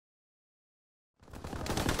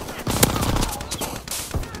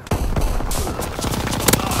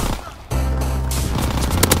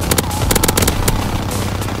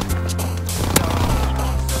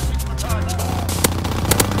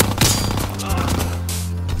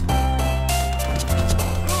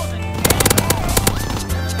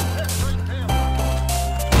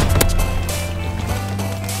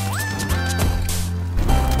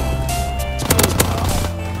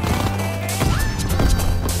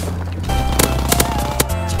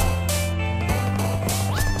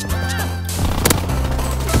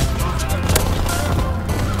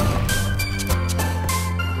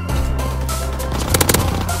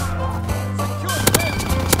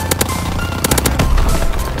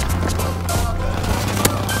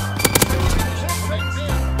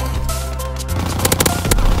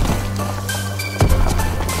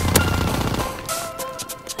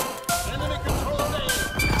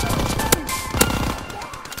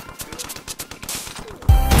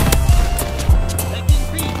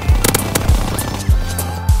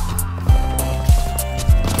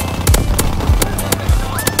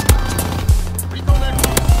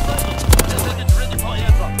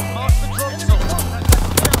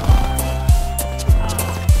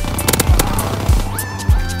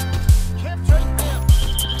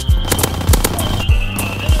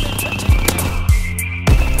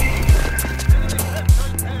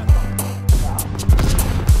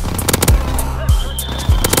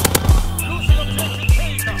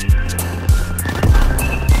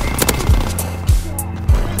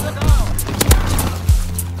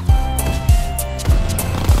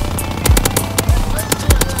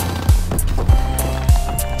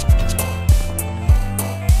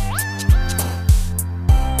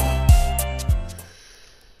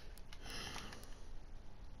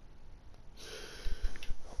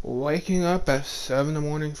Waking up at 7 in the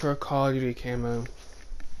morning for a Call of Duty camo.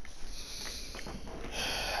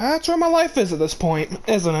 That's where my life is at this point,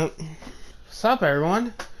 isn't it? What's up,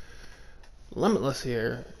 everyone? Limitless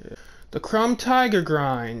here. The Chrome Tiger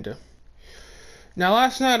grind. Now,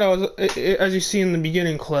 last night, as you see in the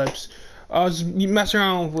beginning clips, I was messing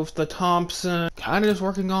around with the Thompson, kind of just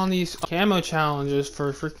working on these camo challenges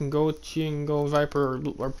for freaking Gochi and Go Viper,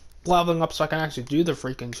 or leveling up so I can actually do the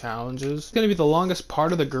freaking challenges. It's gonna be the longest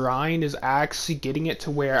part of the grind, is actually getting it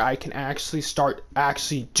to where I can actually start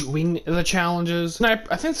doing the challenges. I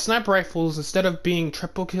think sniper rifles, instead of being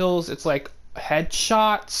triple kills, it's like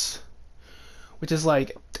headshots, which is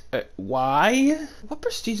like, why? What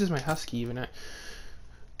prestige is my Husky even at?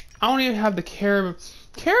 I don't even have the Carabin.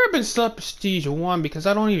 Carabin's still at prestige 1 because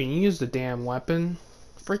I don't even use the damn weapon.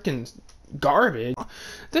 Freaking garbage.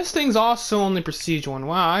 This thing's also only prestige 1.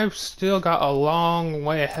 Wow, I've still got a long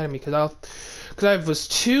way ahead of me because I was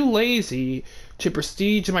too lazy to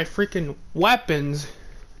prestige my freaking weapons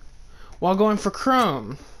while going for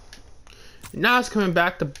Chrome. Now it's coming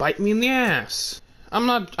back to bite me in the ass. I'm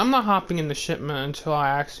not hopping in the shipment until I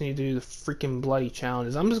actually do the freaking bloody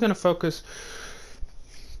challenges. I'm gonna focus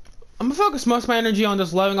most of my energy on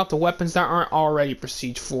just leveling up the weapons that aren't already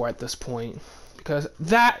prestige 4 at this point, because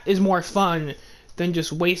that is more fun than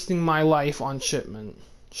just wasting my life on shipment.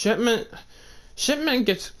 Shipment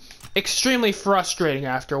gets extremely frustrating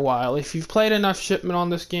after a while. If you've played enough shipment on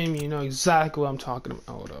this game, you know exactly what I'm talking about.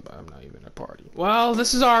 Hold up, I'm not even at a party. Well,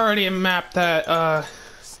 this is already a map that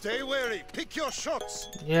Stay wary, pick your shots.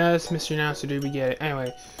 Yes, Mr. Announcer, do we get it?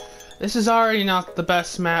 Anyway, this is already not the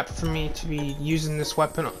best map for me to be using this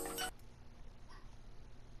weapon on.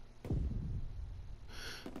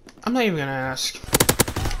 I'm not even gonna ask.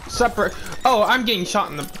 Separate. Oh, I'm getting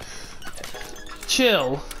shot in the.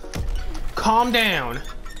 Chill. Calm down.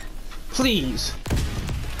 Please.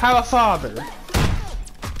 Have a father.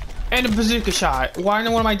 And a bazooka shot. Why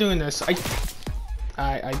am I doing this?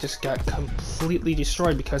 I just got completely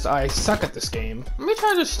destroyed because I suck at this game. Let me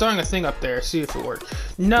try just throwing a thing up there, see if it works.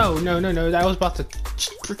 No. That was about to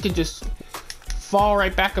freaking just fall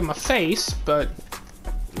right back in my face, but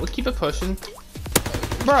we'll keep it pushing.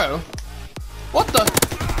 Bro, what the?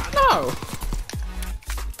 No.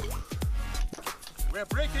 We're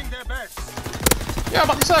breaking their backs. Yeah, I'm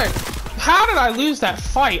about to say, how did I lose that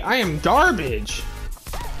fight? I am garbage.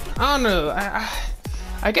 I don't know.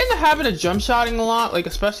 I get in the habit of jump shotting a lot, like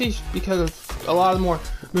especially because of a lot of the more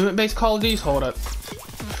movement-based Call of Duties. Hold up.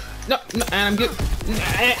 No, and I'm good.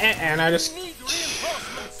 And I just.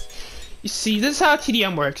 You see, this is how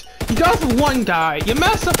TDM works. You go for one guy, you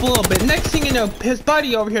mess up a little bit, next thing you know, his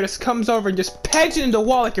buddy over here just comes over and just pegs it into the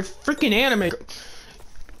wall like you're freaking anime.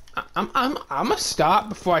 I'm gonna stop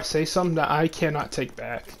before I say something that I cannot take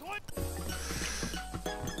back.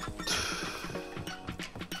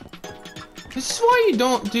 This is why you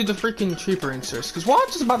don't do the freaking trooper inserts, because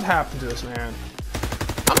watch is about to happen to this man.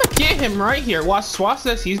 I'm gonna get him right here. Watch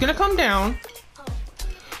this, he's gonna come down.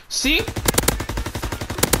 See?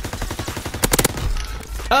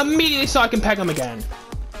 Immediately so I can peg him again.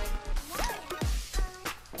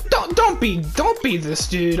 Don't be this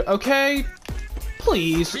dude, okay?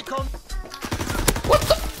 Please. What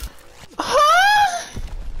the? Huh?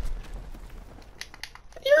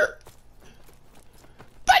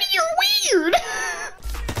 Buddy, you're weird.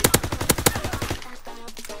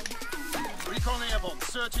 Recon airborne,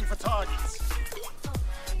 searching for targets.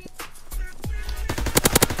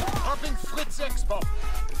 Popping Fritz X-bomb.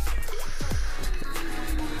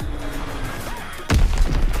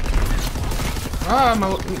 Ah,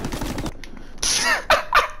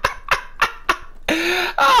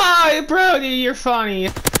 Brody, you're funny.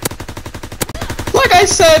 Like I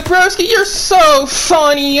said, Broski, you're so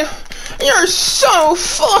funny. You're so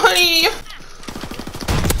funny.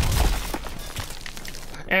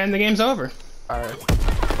 And the game's over. Alright.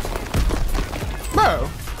 Bro,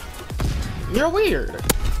 you're weird.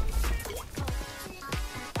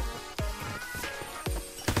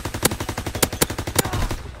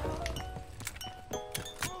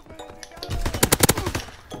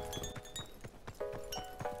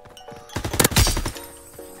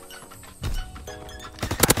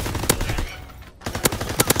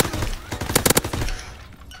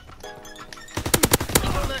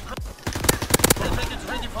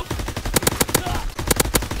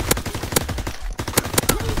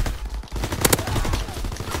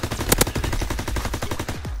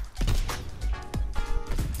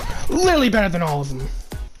 Literally better than all of them.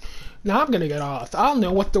 Now I'm gonna get off. I don't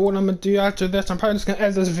know what I'm gonna do after this. I'm probably just gonna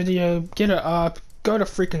edit this video, get it up, go to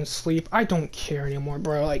freaking sleep. I don't care anymore,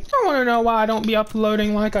 bro. Like, I want to know why I don't be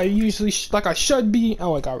uploading like I usually like I should be.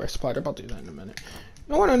 Oh, I got red splatter. I'll do that in a minute.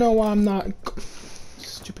 I want to know why I'm not.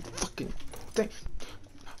 Stupid fucking thing.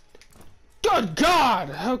 Good God.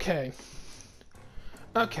 Okay.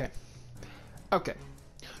 Okay. Okay.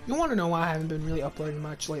 You want to know why I haven't been really uploading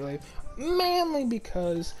much lately? Mainly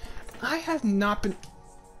because I have not been.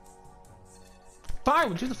 Fine,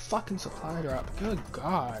 would do the fucking supply drop. Good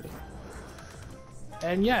God.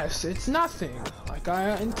 And yes, it's nothing like I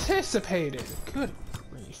anticipated. Good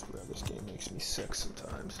grief, bro. This game makes me sick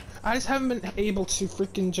sometimes. I just haven't been able to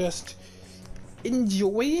freaking just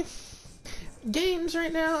enjoy games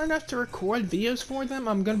right now enough to record videos for them.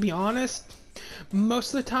 I'm gonna be honest.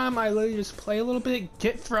 Most of the time, I literally just play a little bit,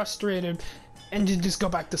 get frustrated, and just go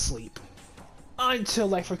back to sleep. Until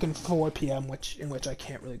like freaking 4 p.m., in which I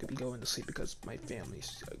can't really be going to sleep because my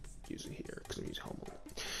family's usually here because I'm usually home alone.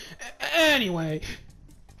 Anyway,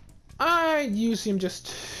 I usually am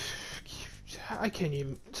just. I can't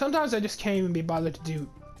even. Sometimes I just can't even be bothered to do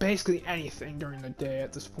basically anything during the day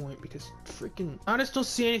at this point because freaking. I just don't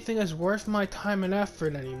see anything as worth my time and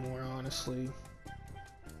effort anymore, honestly.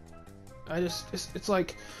 It's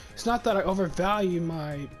like, it's not that I overvalue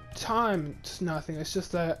my time, it's nothing, it's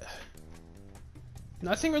just that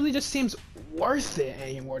nothing really just seems worth it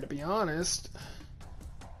anymore, to be honest.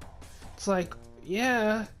 It's like,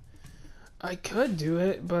 yeah, I could do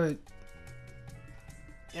it, but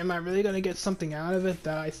am I really gonna get something out of it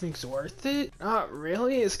that I think's worth it? Not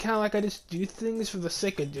really. It's kind of like I just do things for the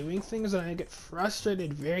sake of doing things, and I get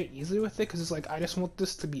frustrated very easily with it, because it's like, I just want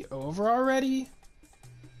this to be over already.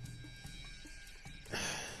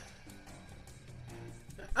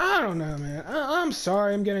 I don't know, man. I'm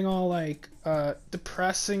sorry I'm getting all, like,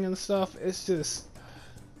 depressing and stuff. It's just...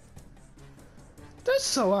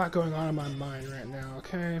 there's a lot going on in my mind right now,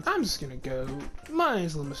 okay? I'm just gonna go. My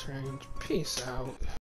name's Limit Range. Peace out.